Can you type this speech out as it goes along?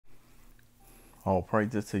All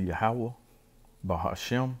praises to Yahweh,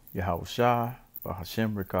 Bahashem, Yahweh Shai,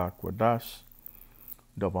 Bahashem Rikah Kwadash.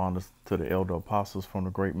 Double honors to the elder apostles from the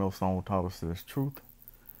great millstone who taught us this truth.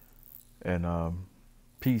 And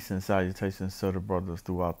peace and salutations to the brothers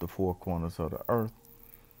throughout the four corners of the earth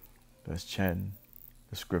that's chanting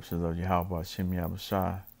the scriptures of Yahweh Hashem Yahweh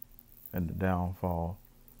Shai and the downfall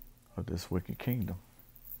of this wicked kingdom.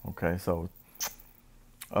 Okay, so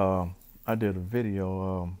I did a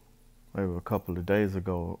video maybe a couple of days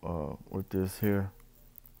ago with this here.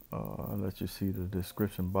 I'll let you see the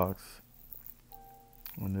description box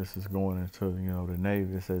when this is going into, the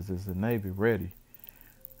Navy. It says, is the Navy ready?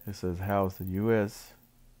 It says, how the U.S.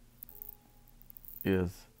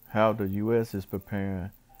 is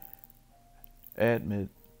preparing amid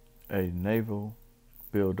a naval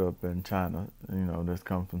buildup in China. This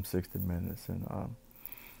comes from 60 Minutes, and I'm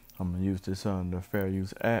gonna use this under the Fair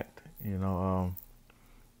Use Act.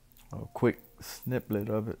 A quick snippet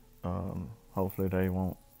of it. Hopefully they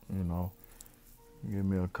won't, give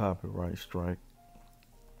me a copyright strike.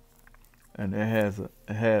 And this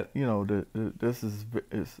is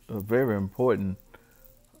a very important.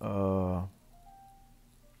 How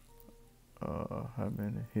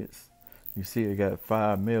many hits? You see, it got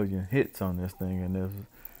 5 million hits on this thing, and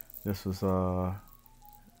this was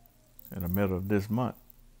in the middle of this month,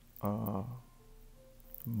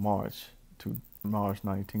 March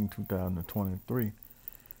 19, 2023,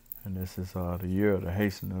 and this is the year of the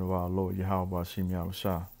hastening of our Lord Yahweh Hashem Yahweh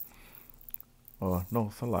Shai. No,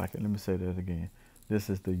 Salaki, let me say that again. This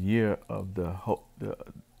is the year of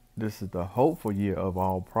this is the hopeful year of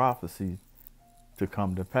all prophecies to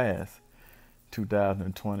come to pass.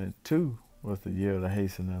 2022 was the year of the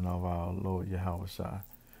hastening of our Lord Yahweh Shai.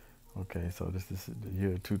 Okay, so this is the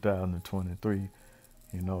year 2023.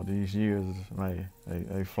 These years, man,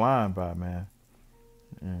 they flying by, man.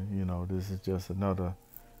 And, this is just another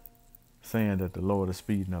saying that the Lord is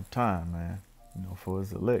speeding up time, man, for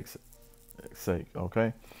his elect's sake,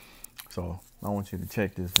 okay? So I want you to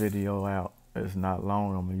check this video out. It's not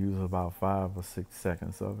long. I'm going to use about 5 or 6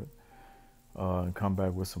 seconds of it and come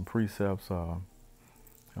back with some precepts.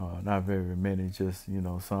 Not very many, just,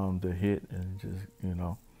 some to hit and just,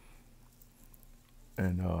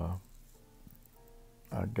 and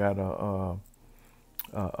I got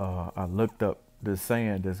I looked up this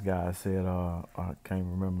saying this guy said. I can't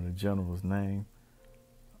remember the general's name,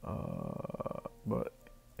 but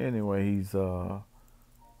anyway, he's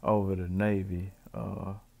over the Navy.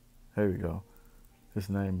 Here we go. His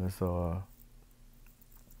name is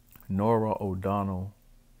Nora O'Donnell.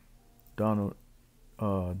 Donnell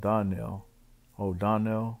O'Donnell.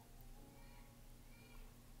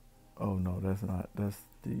 Oh no, that's not. That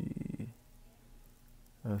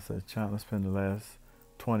says China spent the last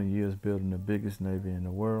 20 years building the biggest navy in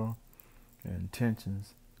the world, and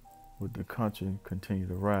tensions with the country continue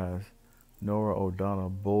to rise. Nora O'Donnell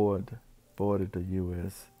boarded the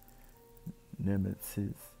U.S.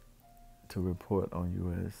 Nemesis to report on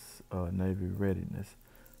U.S. Navy readiness.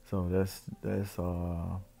 So that's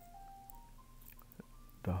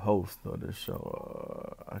the host of the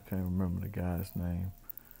show. I can't remember the guy's name.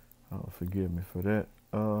 Forgive me for that.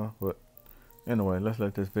 But anyway, let's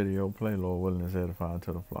let this video play. Lord willing, is edifying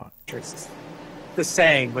to the flock. The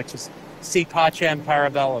saying, which is "Si pacem para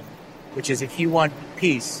bellum," which is, if you want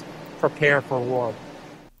peace, prepare for war.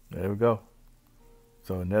 There we go.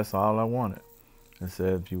 So, and that's all I wanted. It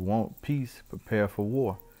said, if you want peace, prepare for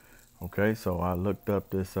war. Okay, so I looked up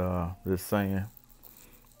this saying.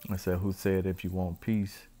 I said, who said if you want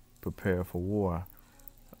peace, prepare for war?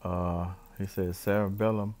 He said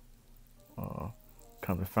cerebellum.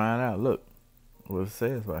 Come to find out, look what it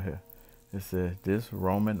says right here. It says this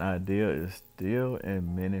Roman idea is still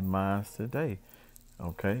in many minds today.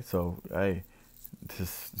 Okay, so hey,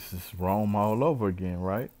 this is Rome all over again,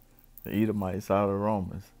 right? The Edomites out of the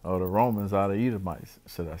Romans, or the Romans out of Edomites,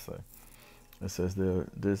 should I say? It says the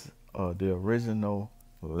original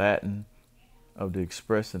Latin of the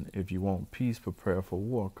expression "if you want peace, prepare for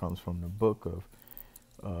war" comes from the book of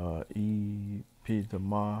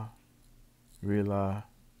Epitome. Rila,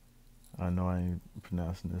 I know I ain't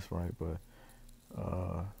pronouncing this right, but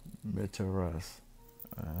Metaras.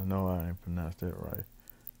 I know I ain't pronounced that right.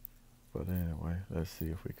 But anyway, let's see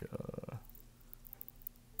if we could,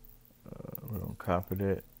 we're going to copy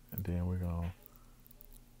that, and then we're going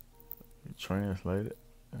to translate it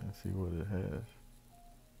and see what it has.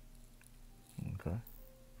 Okay.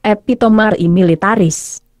 Epitomari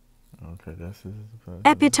militaris. Okay, that's his.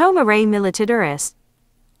 Epitomare militaris.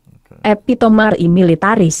 Okay. Epitomari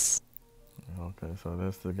militaris. Okay, so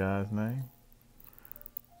that's the guy's name.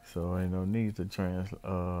 So ain't no need to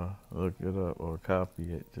look it up or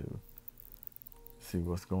copy it to see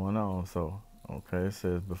what's going on. So, okay, it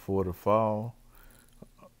says before the fall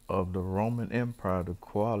of the Roman Empire, the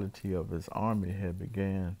quality of its army had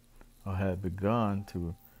begun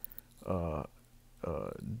to uh,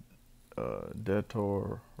 uh,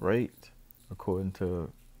 deteriorate, according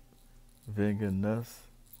to Vinginus,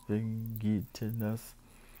 and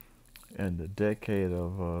the decade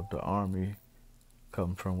of the army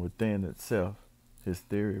comes from within itself. His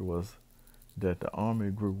theory was that the army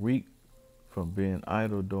grew weak from being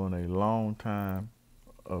idle during a long time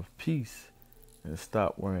of peace and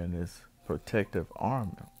stopped wearing its protective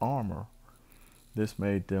armor. This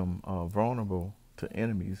made them vulnerable to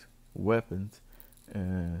enemies' weapons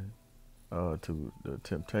and to the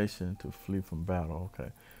temptation to flee from battle.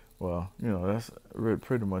 Okay, well, that's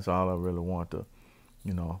pretty much all I really want to,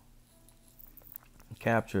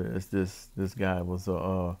 capture is this guy was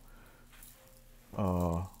a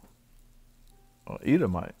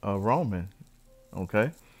Edomite, a Roman,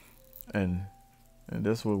 okay, and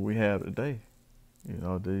that's what we have today.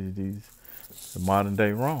 These the modern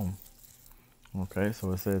day Rome. Okay,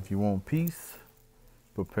 so it says if you want peace,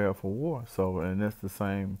 prepare for war. So, and that's the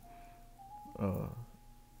same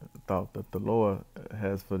thought that the Lord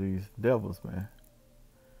has for these devils, man.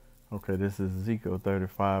 Okay, this is Ezekiel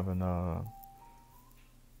 35 and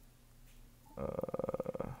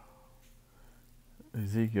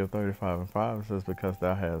Ezekiel 35 and 5. It says, because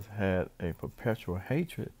thou hast had a perpetual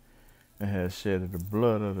hatred and hast shedded the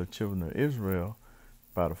blood of the children of Israel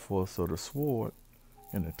by the force of the sword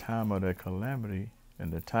in the time of their calamity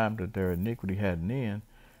and the time that their iniquity had an end.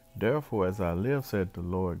 Therefore, as I live, said the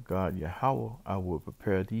Lord God Yahweh, I will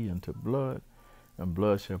prepare thee unto blood, and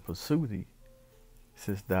blood shall pursue thee.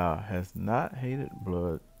 Since thou hast not hated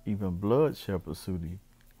blood, even blood shall pursue thee.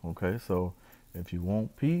 Okay, so if you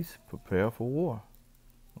want peace, prepare for war.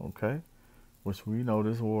 Okay, which we know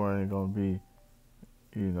this war ain't gonna be,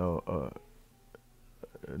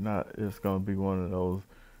 not. It's gonna be one of those.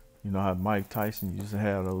 You know how Mike Tyson used to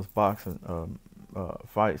have those boxing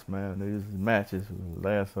fights, man. These matches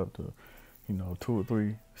last up to, 2 or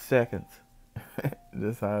 3 seconds.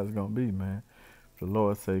 That's how it's gonna be, man. The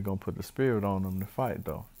Lord said He's gonna put the spirit on them to fight,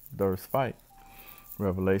 though. There's fight.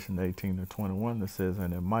 Revelation 18:21 that says,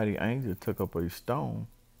 and a mighty angel took up a stone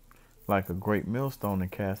like a great millstone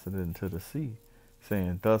and cast it into the sea,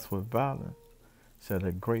 saying, thus with violence shall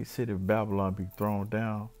the great city of Babylon be thrown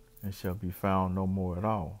down and shall be found no more at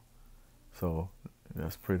all. So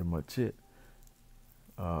that's pretty much it.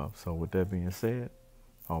 So with that being said,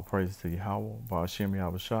 all praise to Yahweh, Ba'ashem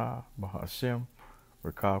Yahushua, Ba'ashem,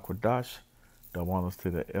 Rekah Kodash, that want us to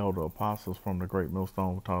the elder apostles from the great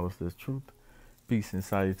millstone who taught us this truth. Peace and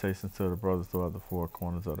salutations to the brothers throughout the 4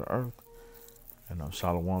 corners of the earth. And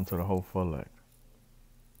shalom to the whole elect.